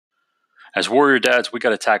As warrior dads, we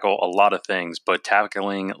got to tackle a lot of things, but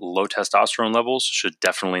tackling low testosterone levels should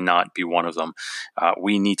definitely not be one of them.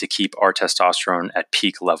 We need to keep our testosterone at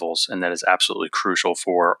peak levels, and that is absolutely crucial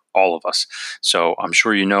for all of us. So I'm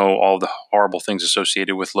sure you know all the horrible things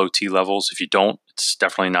associated with low T levels. If you don't, it's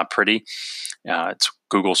definitely not pretty. It's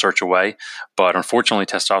Google search away. But unfortunately,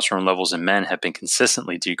 testosterone levels in men have been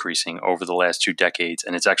consistently decreasing over the last 2 decades.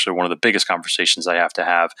 And it's actually one of the biggest conversations I have to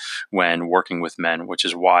have when working with men, which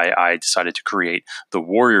is why I decided to create the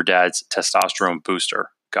Warrior Dads Testosterone Booster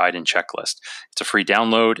Guide and Checklist. It's a free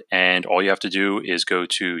download, and all you have to do is go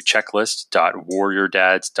to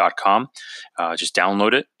checklist.warriordads.com. Just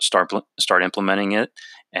download it, start implementing it,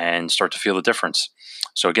 and start to feel the difference.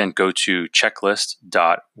 So again, go to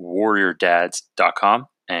checklist.warriordads.com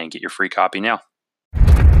and get your free copy now.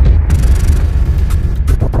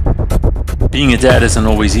 Being a dad isn't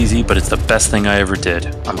always easy, but it's the best thing I ever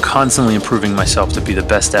did. I'm constantly improving myself to be the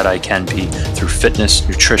best dad I can be through fitness,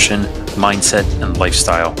 nutrition, mindset, and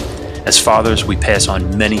lifestyle. As fathers, we pass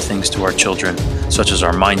on many things to our children, such as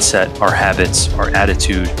our mindset, our habits, our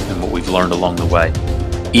attitude, and what we've learned along the way.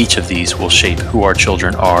 Each of these will shape who our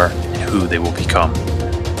children are and who they will become.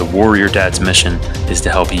 The Warrior Dad's mission is to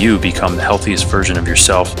help you become the healthiest version of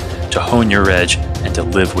yourself, to hone your edge, and to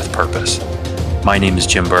live with purpose. My name is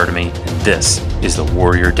Jim Bertamy, and this is the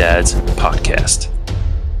Warrior Dads Podcast.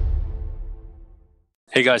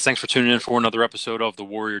 Hey guys, thanks for tuning in for another episode of the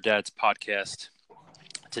Warrior Dads Podcast.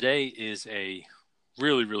 Today is a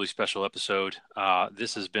really special episode.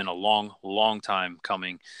 This has been a long time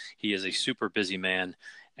coming. He is a super busy man,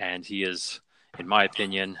 and he is, in my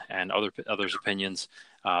opinion and others' opinions,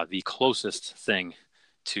 the closest thing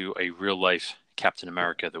to a real life Captain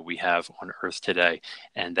America that we have on Earth today,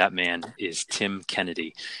 and that man is Tim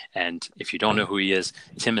Kennedy. And if you don't know who he is,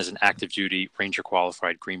 Tim is an active duty Ranger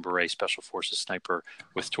qualified Green Beret Special Forces sniper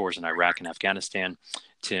with tours in Iraq and Afghanistan.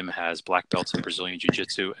 Tim has black belts in Brazilian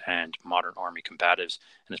Jiu-Jitsu and modern Army combatives,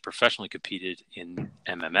 and has professionally competed in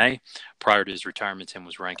MMA. Prior to his retirement, Tim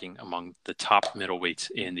was ranking among the top middleweights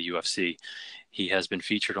in the UFC. He has been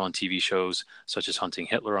featured on TV shows such as Hunting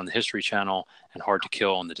Hitler on the History Channel and Hard to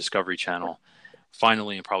Kill on the Discovery Channel.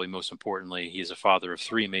 Finally, and probably most importantly, he is a father of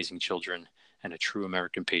 3 amazing children and a true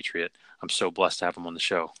American patriot. I'm so blessed to have him on the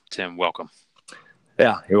show. Tim, welcome.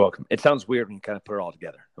 Yeah, you're welcome. It sounds weird when you kind of put it all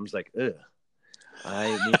together. I'm just like, ugh,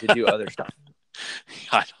 I need to do other stuff.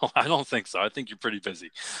 I don't think so. I think you're pretty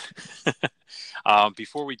busy.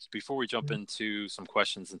 Before we jump into some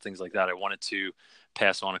questions and things like that, I wanted to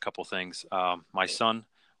pass on a couple things. My son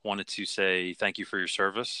wanted to say thank you for your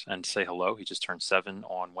service and say hello. He just turned 7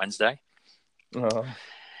 on Wednesday.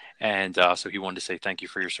 And so he wanted to say thank you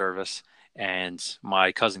for your service. And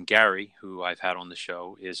my cousin Gary, who I've had on the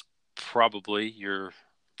show, is probably your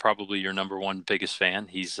number one biggest fan.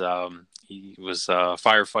 He was a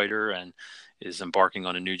firefighter and is embarking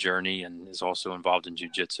on a new journey, and is also involved in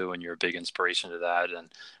jiu-jitsu, and you're a big inspiration to that,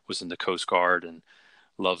 and was in the Coast Guard and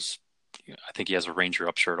loves, I think he has a Ranger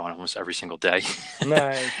Up shirt on almost every single day.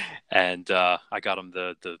 Nice. And I got him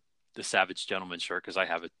the Savage Gentleman shirt because I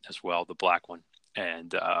have it as well, the black one.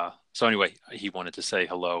 And so anyway, he wanted to say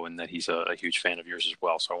hello and that he's a huge fan of yours as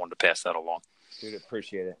well. So I wanted to pass that along. Dude,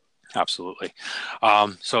 appreciate it. Absolutely.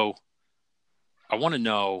 So I want to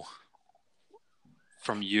know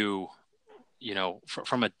from you,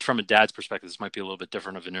 from a dad's perspective, this might be a little bit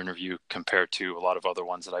different of an interview compared to a lot of other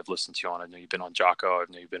ones that I've listened to on. I know you've been on Jocko. I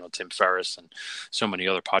know you've been on Tim Ferriss and so many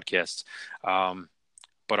other podcasts.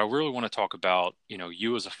 But I really want to talk about,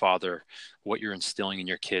 you as a father, what you're instilling in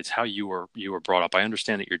your kids, how you were brought up. I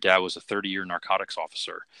understand that your dad was a 30-year narcotics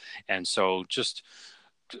officer. And so just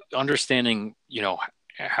understanding,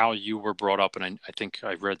 how you were brought up. And I think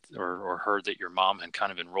I read or heard that your mom had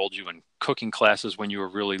kind of enrolled you in cooking classes when you were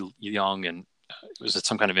really young. And was it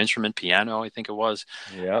some kind of instrument, piano, I think it was?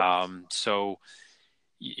 Yeah. So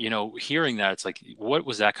hearing that, it's like, what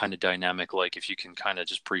was that kind of dynamic like? If you can kind of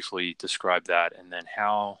just briefly describe that, and then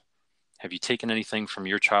how have you taken anything from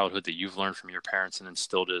your childhood that you've learned from your parents and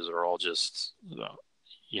instilled it, or all just,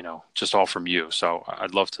 just all from you? So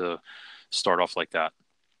I'd love to start off like that.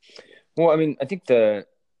 Well, I mean, I think the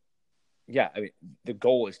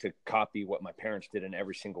goal is to copy what my parents did in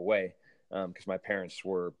every single way. Because my parents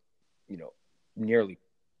were, nearly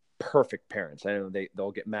perfect parents. I know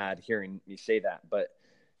they'll get mad hearing me say that, but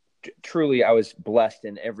truly, I was blessed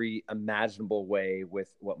in every imaginable way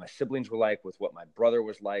with what my siblings were like, with what my brother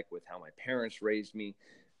was like, with how my parents raised me.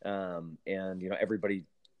 And, everybody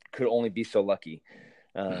could only be so lucky.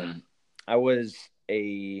 I was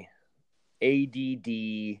a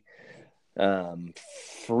ADD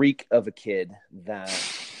freak of a kid that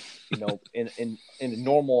in a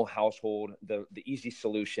normal household, the easy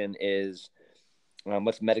solution is,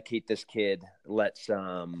 let's medicate this kid. Let's, put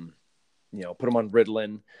him on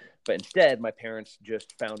Ritalin. But instead, my parents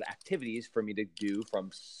just found activities for me to do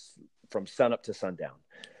from sun up to sundown.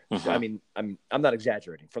 Mm-hmm. So, I mean, I'm not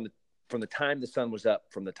exaggerating. From the time the sun was up,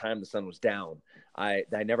 from the time the sun was down, I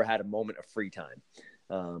never had a moment of free time.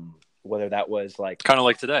 Whether that was like kind of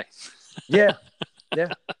like today. Yeah. I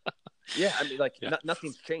mean, like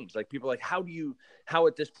nothing's changed. Like people are like, how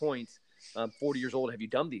at this point, 40 years old, have you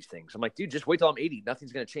done these things? I'm like, dude, just wait till I'm 80.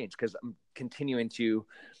 Nothing's going to change because I'm continuing to.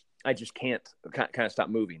 I just can't kind of stop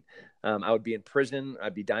moving. I would be in prison.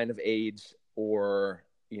 I'd be dying of AIDS, or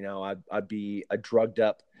I'd be a drugged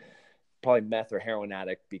up, probably meth or heroin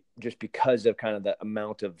addict, just because of kind of the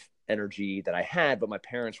amount of energy that I had. But my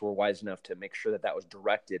parents were wise enough to make sure that was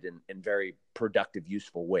directed in very productive,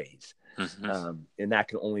 useful ways. Mm-hmm. And that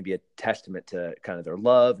can only be a testament to kind of their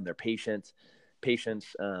love and their patience. As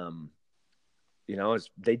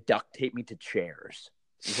they duct tape me to chairs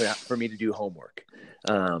for me to do homework.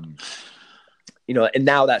 And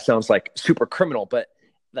now that sounds like super criminal, but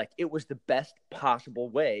like it was the best possible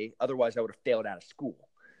way. Otherwise I would have failed out of school.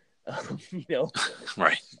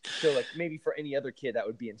 Right. So like maybe for any other kid that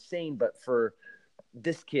would be insane, but for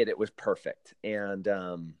this kid it was perfect. And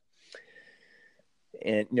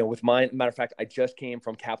with mine, matter of fact, I just came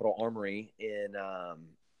from Capitol Armory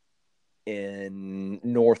in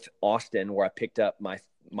North Austin, where I picked up my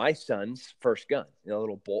son's first gun, a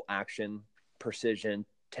little bolt action precision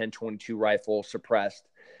 10/22 rifle, suppressed.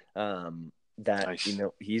 Nice.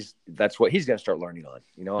 That's what he's going to start learning on.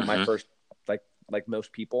 Mm-hmm. My first, like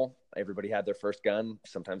most people, everybody had their first gun.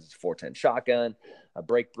 Sometimes it's a 410 shotgun, a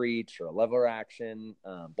break breech, or a lever action,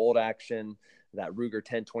 bolt action, that Ruger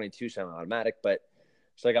 10/22 semi-automatic. But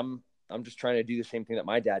it's like I'm just trying to do the same thing that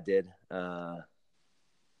my dad did. So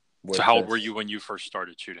how old were you when you first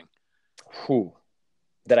started shooting?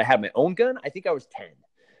 That I had my own gun? I think I was 10.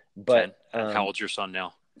 But 10. And how old's your son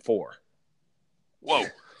now? 4. Whoa.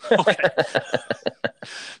 Okay.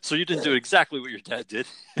 So you didn't do exactly what your dad did.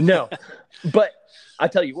 No, but I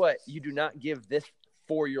tell you what, you do not give this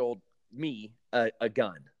 4-year-old me a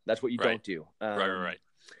gun. That's what you don't do. Right.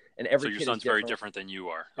 And every so your kid son's is very different than you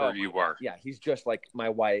are, or you are. Yeah, he's just like my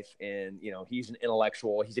wife, and he's an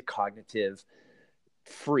intellectual. He's a cognitive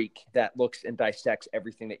freak that looks and dissects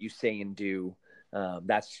everything that you say and do.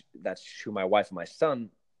 That's who my wife and my son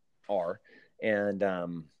are,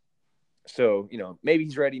 and so maybe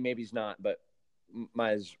he's ready, maybe he's not, but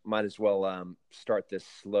might as well start this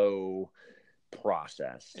slow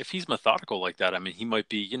process. If he's methodical like that, I mean, he might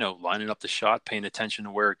be lining up the shot, paying attention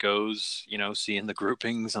to where it goes, seeing the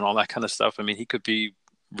groupings and all that kind of stuff. I mean, he could be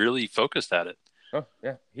really focused at it. Oh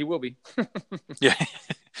yeah, he will be. Yeah.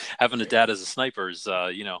 Having a dad as a sniper is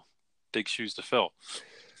big shoes to fill.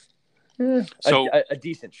 So a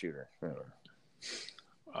decent shooter.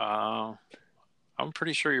 I'm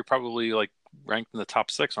pretty sure you're probably like ranked in the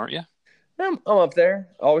top 6, aren't you? I'm up there.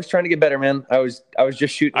 Always trying to get better, man. I was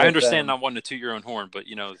just shooting. I understand not wanting to toot your own horn, but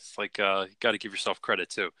it's like you got to give yourself credit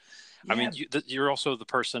too. Yeah. I mean, you're also the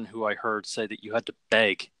person who I heard say that you had to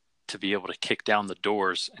beg to be able to kick down the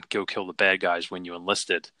doors and go kill the bad guys when you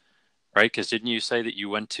enlisted, right? Because didn't you say that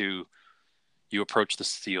you approached the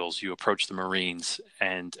SEALs, you approached the Marines,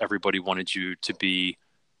 and everybody wanted you to be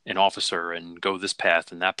an officer and go this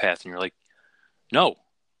path and that path, and you're like, no,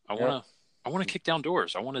 I want to kick down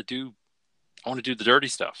doors. I want to do the dirty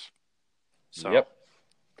stuff. So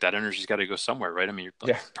that energy's got to go somewhere, right? I mean,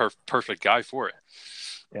 you're perfect guy for it.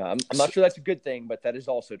 Yeah, I'm not sure that's a good thing, but that is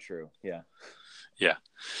also true. Yeah. Yeah.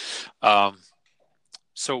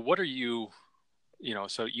 So what are you,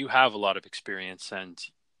 so you have a lot of experience, and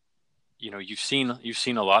you've seen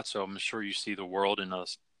a lot. So I'm sure you see the world in a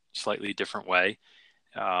slightly different way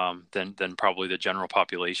than probably the general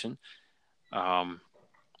population. How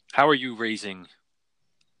are you raising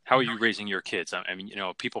your kids? I mean,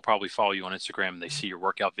 people probably follow you on Instagram. They see your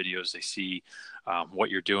workout videos. They see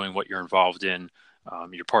what you're doing, what you're involved in.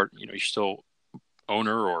 You're still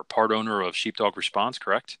owner or part owner of Sheepdog Response,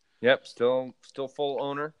 correct? Yep. Still full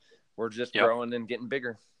owner. We're just growing and getting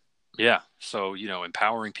bigger. Yeah. So,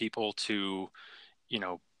 empowering people to,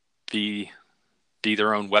 be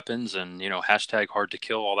their own weapons and, #hard to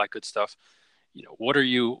kill, all that good stuff. What are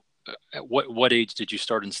you, at what age did you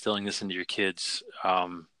start instilling this into your kids?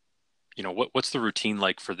 What's the routine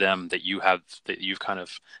like for them that you've kind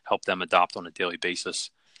of helped them adopt on a daily basis?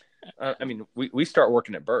 I mean, we start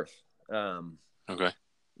working at birth. Okay.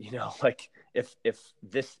 Like if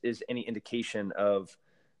this is any indication of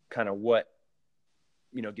kind of what,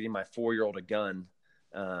 getting my 4-year-old a gun,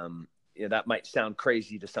 that might sound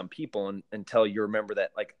crazy to some people until you remember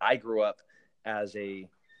that, like, I grew up as an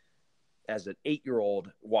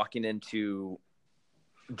 8-year-old walking into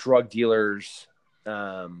drug dealers'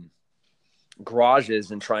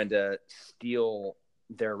 garages and trying to steal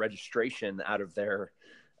their registration out of their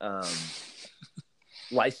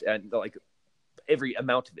license, like every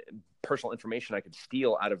amount of personal information I could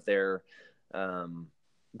steal out of their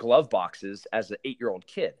glove boxes as an 8-year-old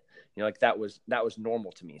kid. Like that was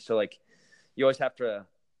normal to me. So like, you always have to,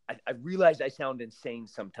 I realize I sound insane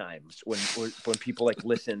sometimes when people like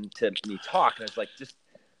listen to me talk, and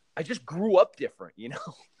I just grew up different,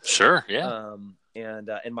 Sure. Yeah. And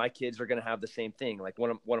my kids are going to have the same thing. Like one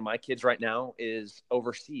of my kids right now is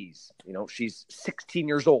overseas. She's 16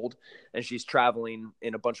 years old and she's traveling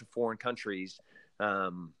in a bunch of foreign countries.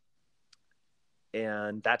 And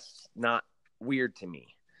that's not weird to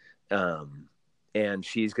me. And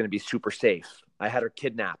she's going to be super safe. I had her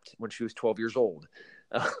kidnapped when she was 12 years old.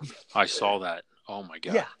 I saw that. Oh my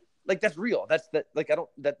God. Yeah. Like that's real.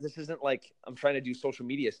 This isn't like I'm trying to do social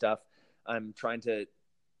media stuff. I'm trying to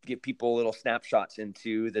give people little snapshots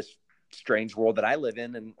into this strange world that I live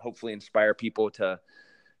in, and hopefully inspire people to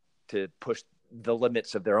push the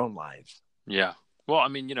limits of their own lives. Yeah. Well, I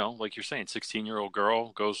mean, like you're saying, 16-year-old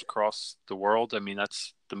girl goes across the world. I mean,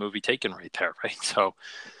 that's the movie Taken right there, right? So,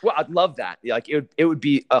 well, I'd love that. Like it would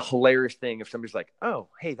be a hilarious thing if somebody's like, "Oh,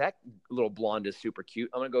 hey, that little blonde is super cute.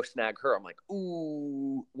 I'm gonna go snag her." I'm like,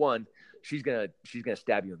 "Ooh, one, she's gonna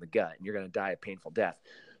stab you in the gut, and you're gonna die a painful death."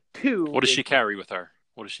 Two, what does she carry with her?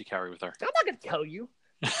 I'm not gonna tell you,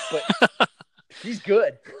 but she's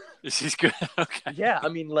good. She's good. Okay. Yeah, I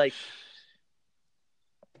mean, like.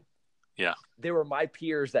 Yeah. They were my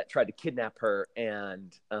peers that tried to kidnap her,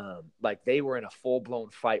 and like they were in a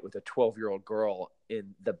full-blown fight with a 12-year-old girl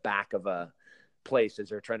in the back of a place as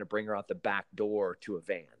they're trying to bring her out the back door to a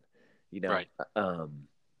van, Right.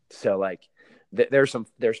 So like there's some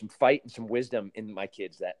fight and some wisdom in my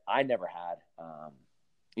kids that I never had,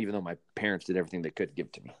 even though my parents did everything they could to give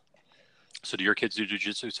it to me. So do your kids do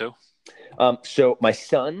jiu-jitsu too? So my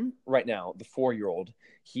son right now, the 4-year-old,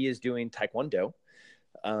 he is doing Taekwondo.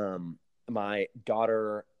 My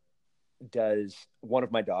daughter one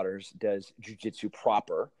of my daughters does jiu-jitsu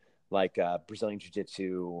proper, like Brazilian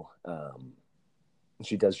jiu-jitsu.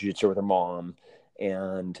 She does jiu-jitsu with her mom.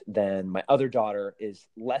 And then my other daughter is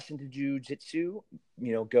less into jiu-jitsu,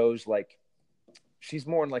 goes like, she's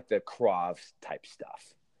more in like the Krav type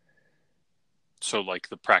stuff. So like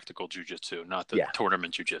the practical jiu-jitsu, not the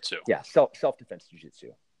tournament jiu-jitsu. Yeah. Self-defense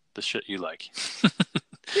jiu-jitsu. The shit you like.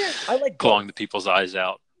 Yeah. I like clawing the people's eyes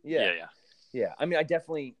out. Yeah. I mean, I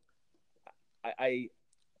definitely, I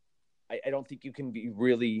don't think you can be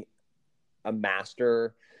really a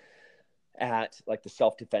master at like the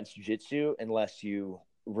self-defense jiu-jitsu unless you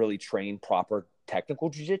really train proper technical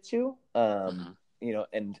jiu-jitsu.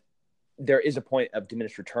 And there is a point of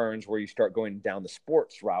diminished returns where you start going down the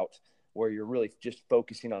sports route, where you're really just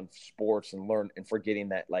focusing on sports and forgetting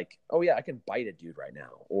that, like, oh yeah, I can bite a dude right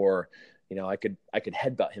now, or I could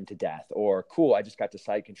headbutt him to death, or cool, I just got to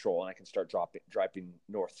side control and I can start dropping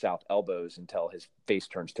north-south elbows until his face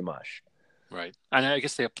turns to mush. Right. And I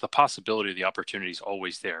guess the possibility, the opportunity is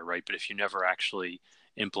always there, right? But if you never actually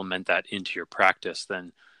implement that into your practice,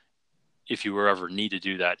 then if you ever need to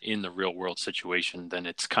do that in the real world situation, then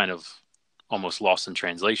it's kind of almost lost in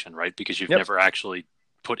translation, right? Because you've never actually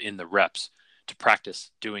put in the reps to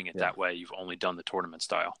practice doing it that way. You've only done the tournament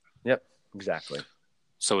style. Yep, exactly.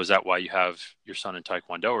 So is that why you have your son in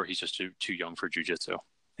Taekwondo, or he's just too young for jiu-jitsu?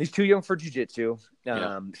 He's too young for jiu-jitsu.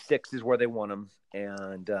 6 is where they want him.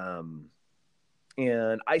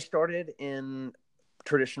 And I started in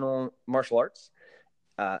traditional martial arts.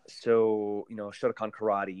 So, Shotokan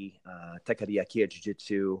karate, Taikari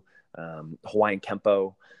jiu-jitsu, Hawaiian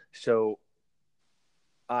Kempo. So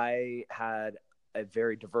I had a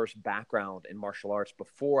very diverse background in martial arts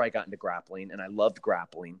before I got into grappling, and I loved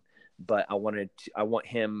grappling, but I want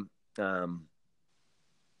him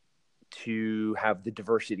to have the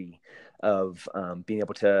diversity of being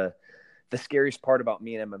able to. The scariest part about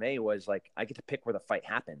me in MMA was like, I get to pick where the fight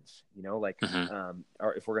happens, or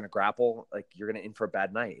if we're going to grapple, like you're going to in for a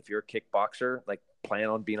bad night. If you're a kickboxer, like plan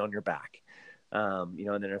on being on your back. And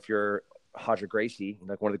then if you're Roger Gracie,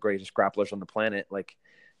 like one of the greatest grapplers on the planet, like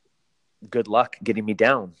good luck getting me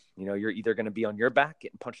down. You're either going to be on your back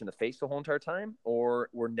getting punched in the face the whole entire time, or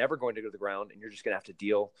we're never going to go to the ground and you're just going to have to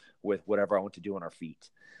deal with whatever I want to do on our feet.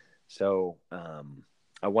 So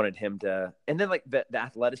I wanted him to, and then like the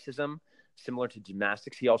athleticism, similar to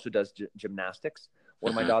gymnastics. He also does gymnastics.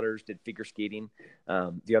 One of my daughters did figure skating.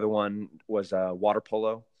 The other one was water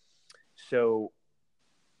polo. So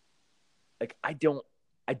like I didn't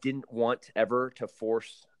want ever to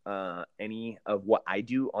force any of what I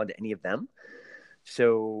do onto any of them.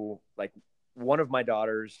 So like one of my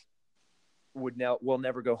daughters will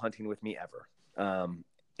never go hunting with me ever.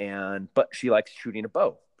 But she likes shooting a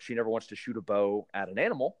bow. She never wants to shoot a bow at an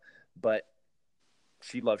animal, but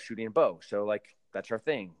she loves shooting a bow. So like that's her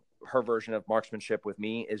thing. Her version of marksmanship with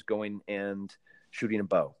me is going and shooting a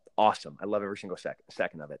bow. Awesome. I love every single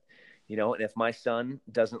second of it. You know, and if my son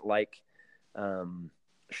doesn't like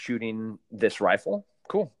shooting this rifle,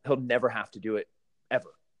 cool. He'll never have to do it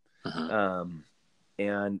ever.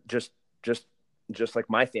 And just like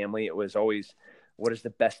my family, it was always, what is the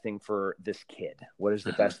best thing for this kid? What is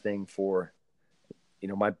the best thing for, you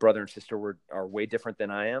know, my brother and sister are way different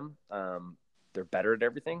than I am. They're better at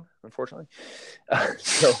everything, unfortunately.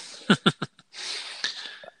 But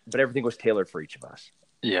everything was tailored for each of us.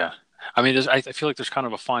 Yeah. I mean, I feel like there's kind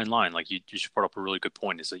of a fine line. Like you just brought up a really good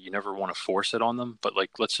point, is that you never want to force it on them. But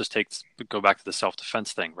like, let's just go back to the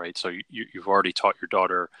self-defense thing, right? So you've already taught your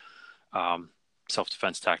daughter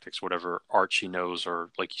self-defense tactics, whatever art she knows, or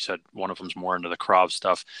like you said, one of them's more into the Krav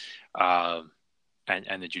stuff and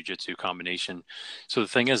the jiu-jitsu combination. So the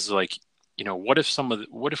thing is, like, you know, what if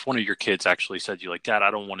one of your kids actually said to you, like, Dad,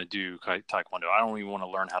 I don't want to do Taekwondo. I don't even want to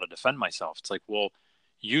learn how to defend myself. It's like, well,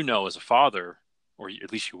 you know, as a father, or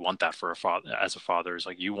at least you want that for as a father, is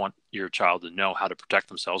like you want your child to know how to protect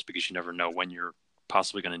themselves, because you never know when you're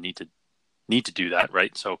possibly going to need to do that,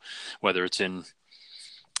 right? So whether it's in,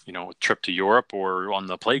 you know, a trip to Europe or on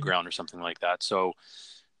the playground or something like that. So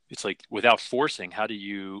it's like, without forcing, how do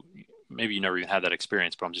you, maybe you never even had that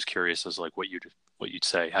experience, but I'm just curious as like what you'd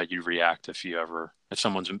say, how you'd react if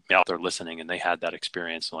someone's out there listening and they had that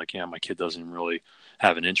experience and like, yeah, my kid doesn't really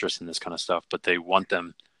have an interest in this kind of stuff, but they want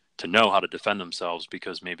them to know how to defend themselves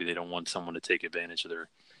because maybe they don't want someone to take advantage of their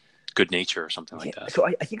good nature or something like that. So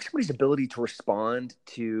I think somebody's ability to respond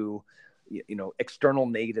to, you know, external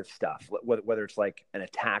negative stuff, whether it's like an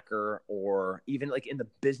attacker or even like in the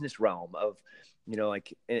business realm of, you know,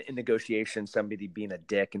 like in negotiations, somebody being a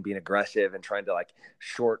dick and being aggressive and trying to like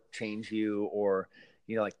shortchange you, or,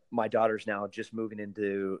 you know, like my daughter's now just moving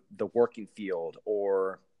into the working field,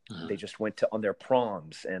 or they just went on their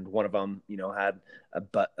proms and one of them, you know, had a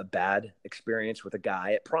bad experience with a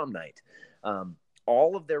guy at prom night.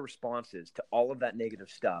 All of their responses to all of that negative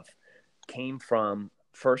stuff came from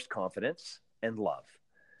first confidence and love.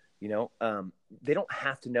 You know, they don't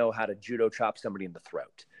have to know how to judo chop somebody in the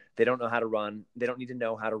throat. They don't know how to run. They don't need to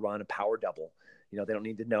know how to run a power double. You know, they don't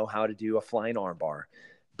need to know how to do a flying arm bar.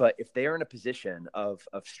 But if they are in a position of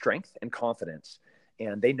strength and confidence,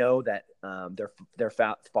 and they know that their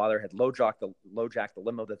father had low jacked the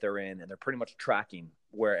limo that they're in, and they're pretty much tracking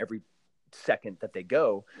where every second that they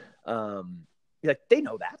go, like they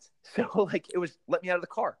know that. So like it was, let me out of the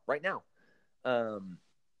car right now.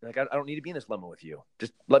 Like I don't need to be in this limo with you.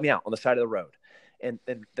 Just let me out on the side of the road. And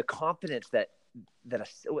the confidence that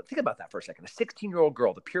think about that for a second. A 16-year-old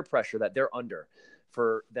girl, the peer pressure that they're under,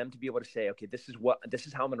 for them to be able to say, okay, this is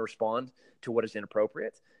how I'm going to respond to what is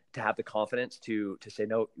inappropriate. To have the confidence to say,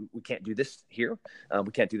 no, we can't do this here.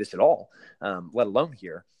 We can't do this at all, let alone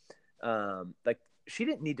here. Like she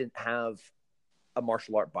didn't need to have a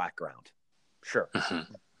martial art background. Sure.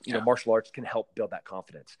 You know, martial arts can help build that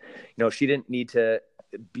confidence. You know, she didn't need to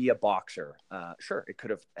be a boxer. Sure. It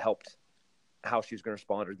could have helped how she was going to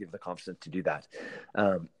respond or give the confidence to do that.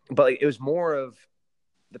 But like, it was more of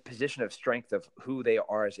the position of strength of who they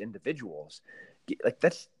are as individuals. Like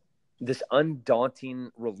that's this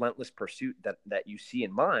undaunting, relentless pursuit that you see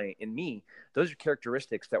in me. Those are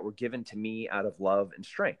characteristics that were given to me out of love and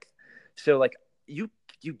strength. So like you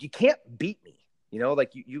can't beat me, you know,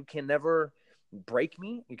 like you can never break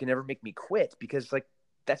me. You can never make me quit, because like,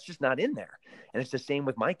 that's just not in there. And it's the same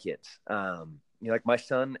with my kids. You know, like my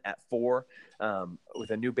son at 4, with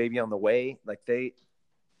a new baby on the way, like they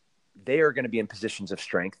are going to be in positions of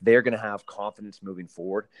strength. They're going to have confidence moving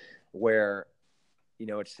forward, where, you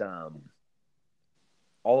know, it's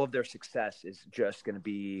all of their success is just going to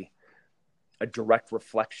be a direct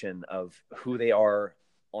reflection of who they are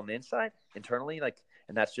on the inside, internally, like,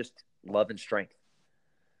 and that's just love and strength.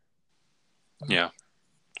 Yeah,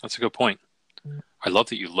 that's a good point. I love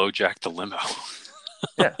that you low jacked the limo.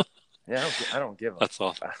 Yeah, I don't give a. That's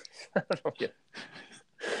awesome. I don't give.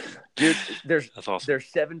 Dude, that's awesome. There's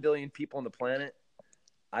 7 billion people on the planet.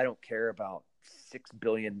 I don't care about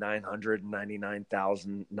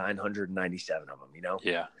 6,999,997 of them, you know?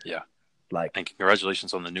 Yeah. Like, and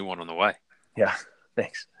congratulations on the new one on the way. Yeah,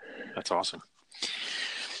 thanks. That's awesome.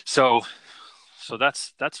 So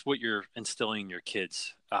that's what you're instilling in your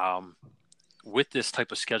kids. with this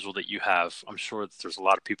type of schedule that you have, I'm sure that there's a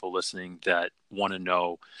lot of people listening that want to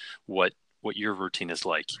know what your routine is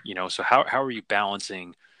like. So how are you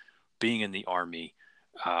balancing being in the Army,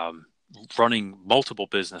 running multiple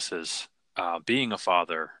businesses, being a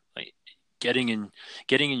father, like getting in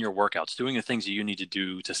your workouts, doing the things that you need to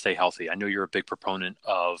do to stay healthy? I know you're a big proponent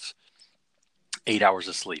of 8 hours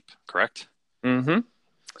of sleep, correct? Mm-hmm.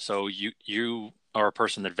 So you are a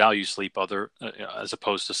person that values sleep, as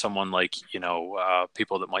opposed to someone like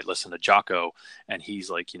people that might listen to Jocko, and he's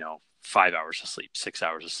like 5 hours of sleep, 6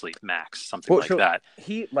 hours of sleep max, something like that.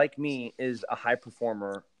 He, like me, is a high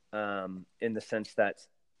performer in the sense that,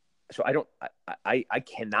 so I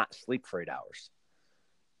cannot sleep for 8 hours.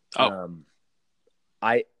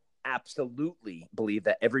 I absolutely believe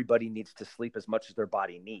that everybody needs to sleep as much as their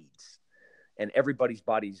body needs, and everybody's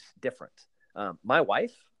body's different. My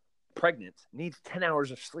wife, pregnant, needs 10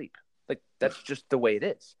 hours of sleep. Like, that's just the way it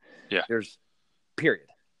is. Yeah. Period.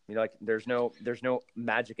 There's no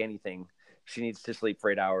magic anything. She needs to sleep for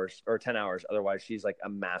 8 hours or 10 hours. Otherwise she's like a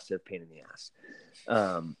massive pain in the ass.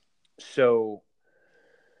 So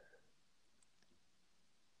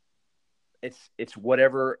it's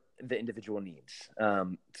whatever the individual needs.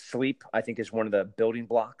 Sleep, I think, is one of the building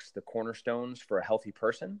blocks, the cornerstones for a healthy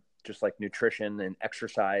person, just like nutrition and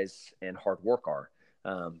exercise and hard work are.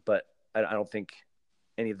 But I don't think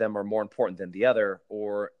any of them are more important than the other,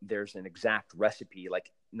 or there's an exact recipe.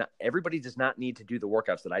 Like, not everybody does not need to do the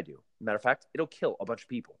workouts that I do. Matter of fact, it'll kill a bunch of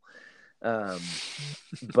people.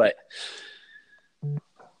 But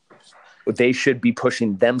they should be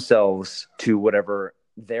pushing themselves to whatever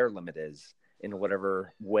their limit is in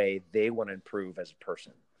whatever way they want to improve as a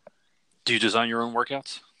person. Do you design your own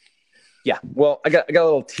workouts? Yeah. Well, I got a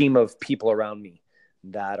little team of people around me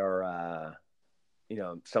that are,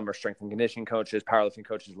 some are strength and conditioning coaches, powerlifting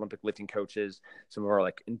coaches, Olympic lifting coaches. Some of our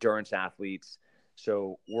like endurance athletes.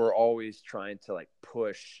 So we're always trying to like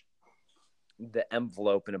push the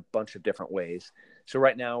envelope in a bunch of different ways. So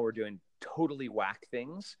right now we're doing totally whack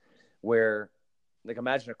things where, like,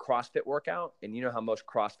 imagine a CrossFit workout, and you know how most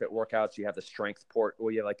CrossFit workouts, you have the strength part,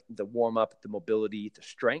 or you have like the warm up, the mobility, the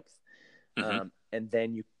strength. Mm-hmm. And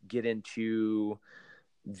then you get into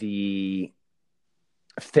the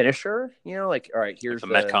finisher, like, all right, here's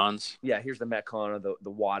like the Metcons. Yeah, here's the Metcon, or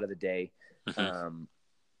the watt of the day. Mm-hmm.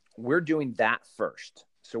 We're doing that first.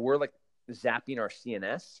 So we're like zapping our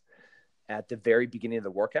CNS at the very beginning of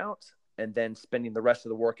the workout, and then spending the rest of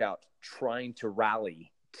the workout trying to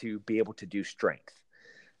rally to be able to do strength.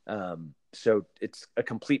 So it's a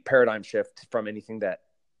complete paradigm shift from anything that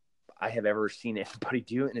I have ever seen anybody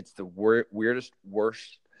do. And it's the weirdest,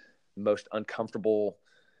 worst, most uncomfortable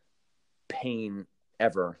pain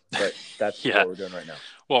ever. But that's yeah. what we're doing right now.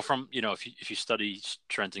 Well, from, if you study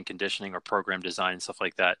strength and conditioning or program design and stuff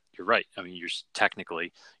like that, you're right. I mean, you're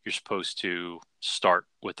supposed to start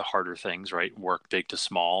with the harder things, right? Work big to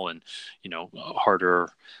small, and, harder,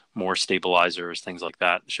 more stabilizers, things like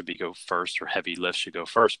that should go first, or heavy lifts should go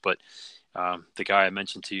first. But the guy I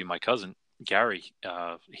mentioned to you, my cousin, Gary,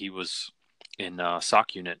 he was in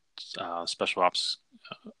SOC unit, special ops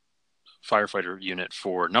firefighter unit,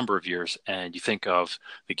 for a number of years, and you think of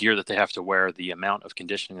the gear that they have to wear, the amount of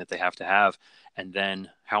conditioning that they have to have, and then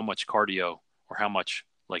how much cardio or how much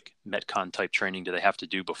like Metcon type training do they have to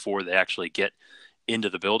do before they actually get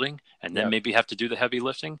into the building, and then maybe have to do the heavy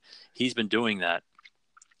lifting. He's been doing that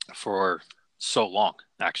for so long,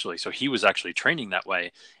 actually. So he was actually training that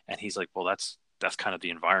way, and he's like, well, that's kind of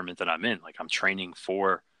the environment that I'm in. Like, I'm training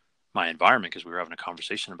for my environment, because we were having a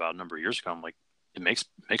conversation about a number of years ago. I'm like, it makes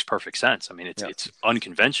perfect sense. I mean, it's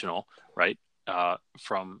unconventional, right?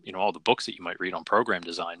 From all the books that you might read on program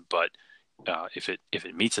design, but if it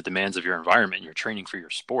meets the demands of your environment and you're training for your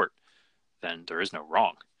sport, then there is no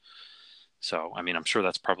wrong. So, I mean, I'm sure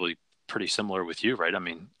that's probably pretty similar with you, right? I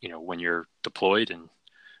mean, when you're deployed and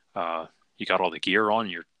you got all the gear on,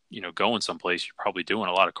 you're going someplace, you're probably doing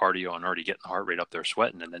a lot of cardio and already getting the heart rate up there,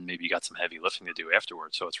 sweating, and then maybe you got some heavy lifting to do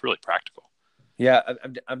afterwards. So it's really practical. Yeah,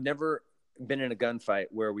 I've never been in a gunfight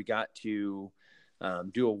where we got to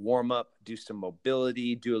do a warm up, do some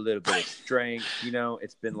mobility, do a little bit of strength.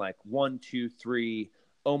 It's been like 1, 2, 3.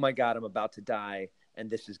 Oh my God, I'm about to die, and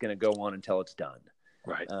this is going to go on until it's done.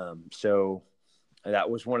 Right. So that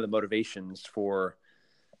was one of the motivations for,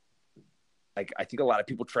 like, I think a lot of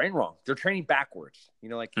people train wrong. They're training backwards.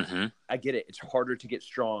 Mm-hmm. I get it. It's harder to get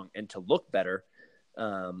strong and to look better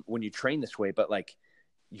when you train this way, but like,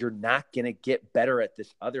 you're not going to get better at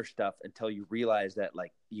this other stuff until you realize that,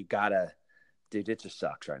 like, you gotta, dude, it just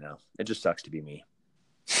sucks right now. It just sucks to be me.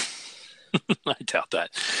 I doubt that.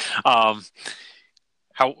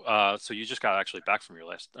 So you just got actually back from your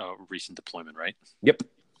last recent deployment, right? Yep.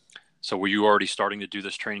 So were you already starting to do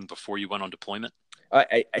this training before you went on deployment?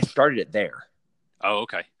 I started it there. Oh,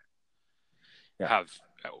 okay. Yeah.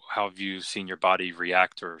 How have you seen your body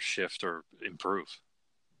react or shift or improve?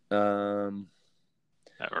 Um,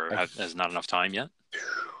 Or has not enough time yet?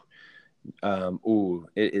 it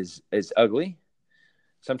is, it's ugly.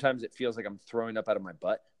 Sometimes it feels like I'm throwing up out of my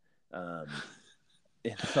butt.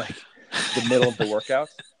 In like the middle of the workout.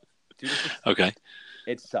 Dude, Okay.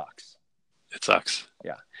 it sucks. It sucks.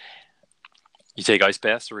 Yeah. You take ice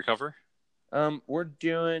baths to recover? We're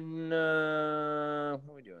doing what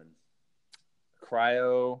are we doing?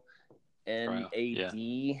 Cryo, NAD,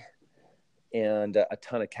 yeah. and a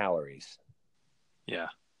ton of calories. Yeah.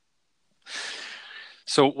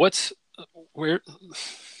 So where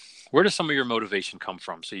does some of your motivation come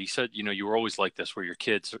from? So you said, you were always like this, where your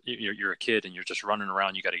kids, you're a kid and you're just running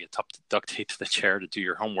around. You got to get duct taped to the chair to do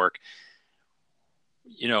your homework.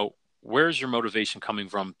 Where's your motivation coming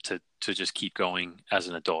from to just keep going as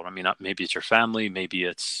an adult? I mean, maybe it's your family, maybe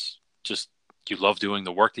it's just you love doing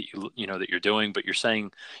the work that that you're doing, but you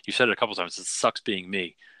said it a couple times, it sucks being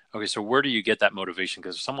me. Okay, so where do you get that motivation?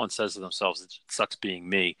 Because if someone says to themselves, it sucks being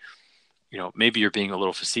me, maybe you're being a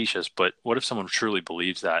little facetious, but what if someone truly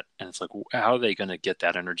believes that? And it's like, how are they going to get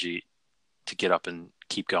that energy to get up and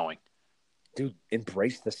keep going? Dude,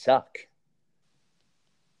 embrace the suck.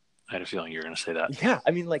 I had a feeling you were going to say that. Yeah.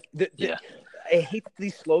 I mean, like, yeah. I hate that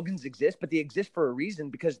these slogans exist, but they exist for a reason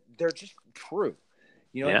because they're just true.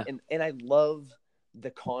 Yeah. And I love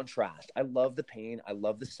the contrast. I love the pain. I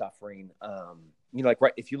love the suffering. Like,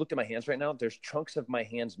 right, if you looked at my hands right now, there's chunks of my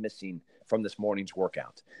hands missing from this morning's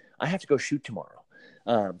workout. I have to go shoot tomorrow.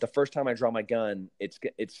 The first time I draw my gun, it's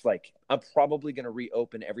like I'm probably going to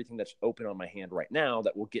reopen everything that's open on my hand right now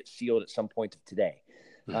that will get sealed at some point of today.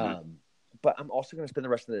 Mm-hmm. But I'm also going to spend the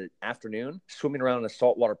rest of the afternoon swimming around in a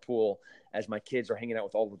saltwater pool as my kids are hanging out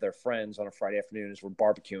with all of their friends on a Friday afternoon as we're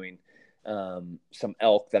barbecuing some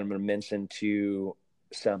elk that I'm going to mince into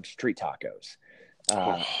some street tacos. As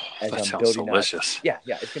that I'm sounds building delicious. up. Yeah,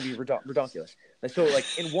 it's going to be redonkulous. And so, like,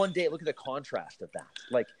 in one day, look at the contrast of that.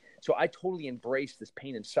 Like, so I totally embrace this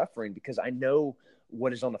pain and suffering because I know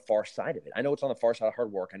what is on the far side of it. I know it's on the far side of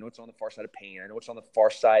hard work. I know it's on the far side of pain. I know it's on the far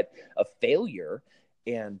side of failure.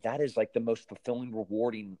 And that is like the most fulfilling,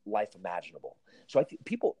 rewarding life imaginable. So I think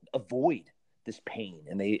people avoid this pain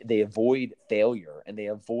and they avoid failure and they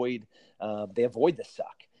avoid the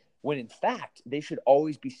suck. When in fact, they should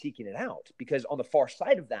always be seeking it out because on the far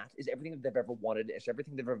side of that is everything that they've ever wanted. It's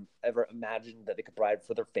everything they've ever imagined that they could provide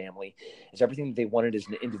for their family. It's everything that they wanted as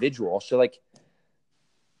an individual. So like,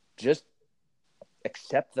 just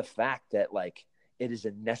accept the fact that like it is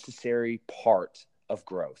a necessary part of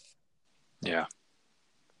growth. Yeah.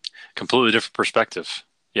 Completely different perspective.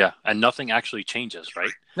 Yeah. And nothing actually changes,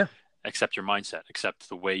 right? No. Except your mindset, except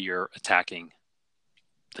the way you're attacking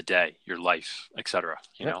the day, your life, etc.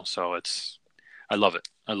 So I love it.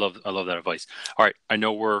 I love that advice. All right. I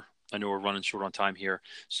know we're running short on time here.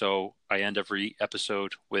 So I end every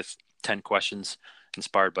episode with 10 questions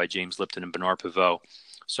inspired by James Lipton and Bernard Pivot.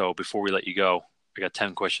 So before we let you go, I got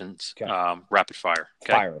 10 questions. Okay. Rapid fire.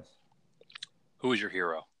 Okay. Fire. Who is your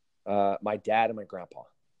hero? My dad and my grandpa.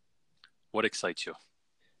 What excites you?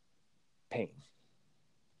 Pain.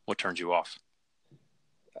 What turns you off?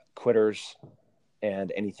 Quitters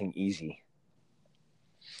and anything easy.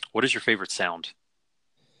 What is your favorite sound?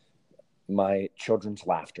 My children's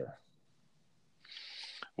laughter.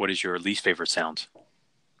 What is your least favorite sound?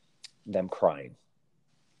 Them crying.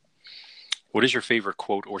 What is your favorite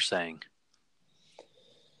quote or saying?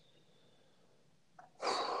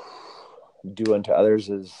 Do unto others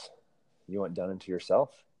as you want done unto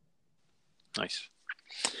yourself. Nice.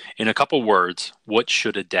 In a couple words, what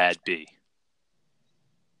should a dad be?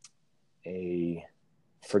 A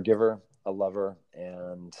forgiver, a lover,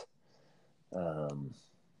 and I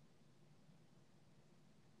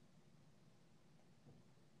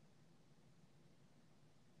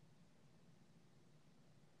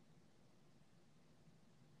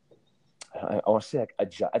want to say like I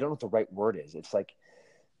don't know what the right word is. It's like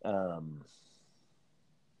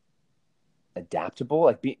adaptable.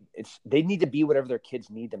 Like they need to be whatever their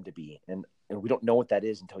kids need them to be, and we don't know what that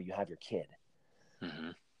is until you have your kid. Mm-hmm.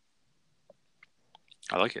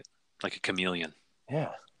 I like it. Like a chameleon.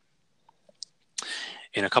 Yeah.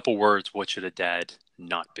 In a couple words, what should a dad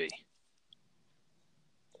not be?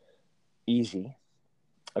 Easy,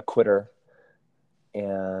 a quitter,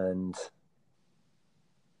 and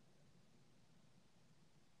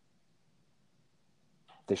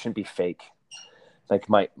they shouldn't be fake. Like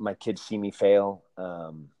my kids see me fail.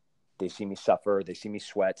 They see me suffer. They see me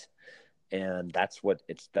sweat. And that's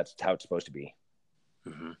how it's supposed to be.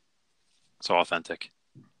 Mm-hmm. So authentic,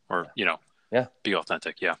 or, be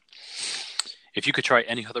authentic. Yeah. If you could try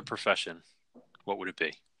any other profession, what would it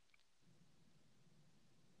be?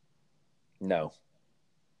 No.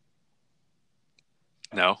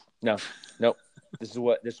 No? No. Nope. This is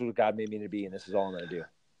what God made me to be, and this is all I'm going to do.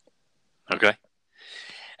 Okay.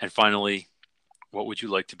 And finally, what would you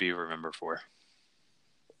like to be remembered for?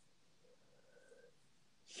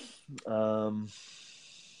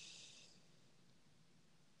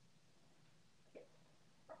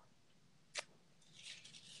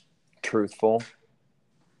 Truthful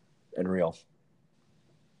and real.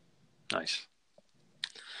 Nice.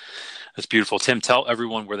 That's beautiful. Tim, tell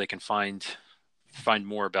everyone where they can find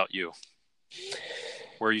more about you.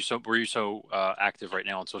 Where are you so active right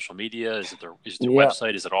now on social media? Is it their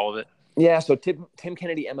website? Is it all of it? Yeah. So Tim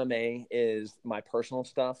Kennedy MMA is my personal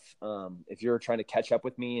stuff. If you're trying to catch up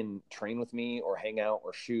with me and train with me or hang out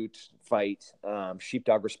or shoot, fight,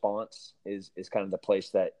 Sheepdog Response is kind of the place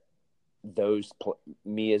that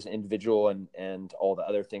me as an individual and all the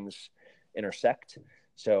other things intersect.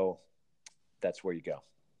 So that's where you go.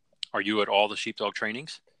 Are you at all the Sheepdog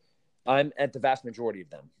trainings? I'm at the vast majority of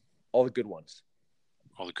them. All the good ones.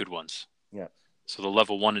 All the good ones. Yeah. So the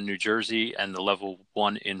level 1 in New Jersey and the level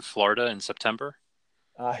 1 in Florida in September?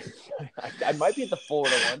 I might be at the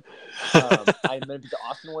Florida one. I'm going to be the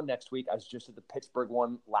Austin one next week. I was just at the Pittsburgh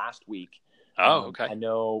one last week. Oh, okay. I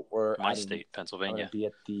know my state, Pennsylvania. I'm going to be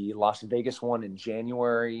at the Las Vegas one in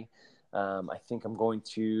January. I think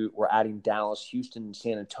we're adding Dallas, Houston, and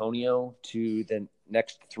San Antonio to the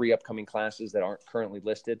next 3 upcoming classes that aren't currently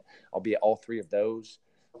listed. I'll be at all 3 of those.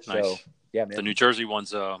 Nice. So, yeah, man. The New Jersey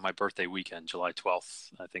one's my birthday weekend, July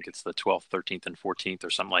 12th. I think it's the 12th, 13th, and 14th or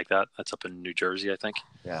something like that. That's up in New Jersey, I think.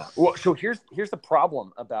 Yeah. Well, so here's the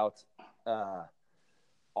problem about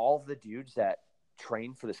all of the dudes that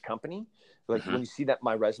train for this company. Like when you see that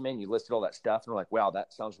my resume and you listed all that stuff and we're like, wow,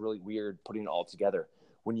 that sounds really weird putting it all together.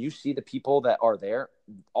 When you see the people that are there,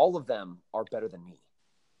 all of them are better than me.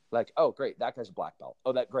 Like, oh, great, that guy's a black belt.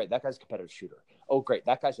 Oh, great, that guy's a competitive shooter. Oh, great,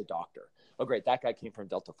 that guy's a doctor. Oh, great, that guy came from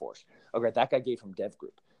Delta Force. Oh, great, that guy came from Dev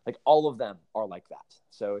Group. Like, all of them are like that.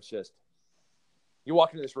 So it's just, you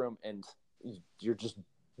walk into this room and you're just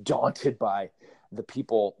daunted by the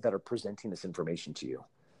people that are presenting this information to you.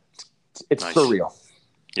 It's nice. surreal.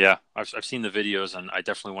 Yeah, I've seen the videos, and I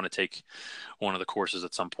definitely want to take one of the courses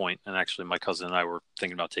at some point. And actually, my cousin and I were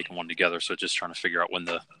thinking about taking one together. So just trying to figure out when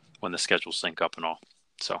the schedules sync up and all.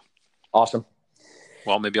 So awesome.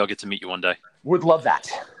 Well, maybe I'll get to meet you one day. Would love that.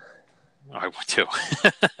 I would too.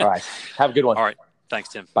 All right. Have a good one. All right. Thanks,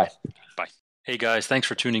 Tim. Bye. Bye. Hey guys, thanks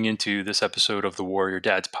for tuning into this episode of the Warrior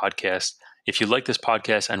Dads podcast. If you like this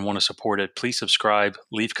podcast and want to support it, please subscribe,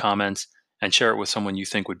 leave comments, and share it with someone you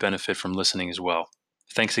think would benefit from listening as well.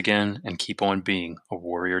 Thanks again, and keep on being a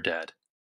warrior dad.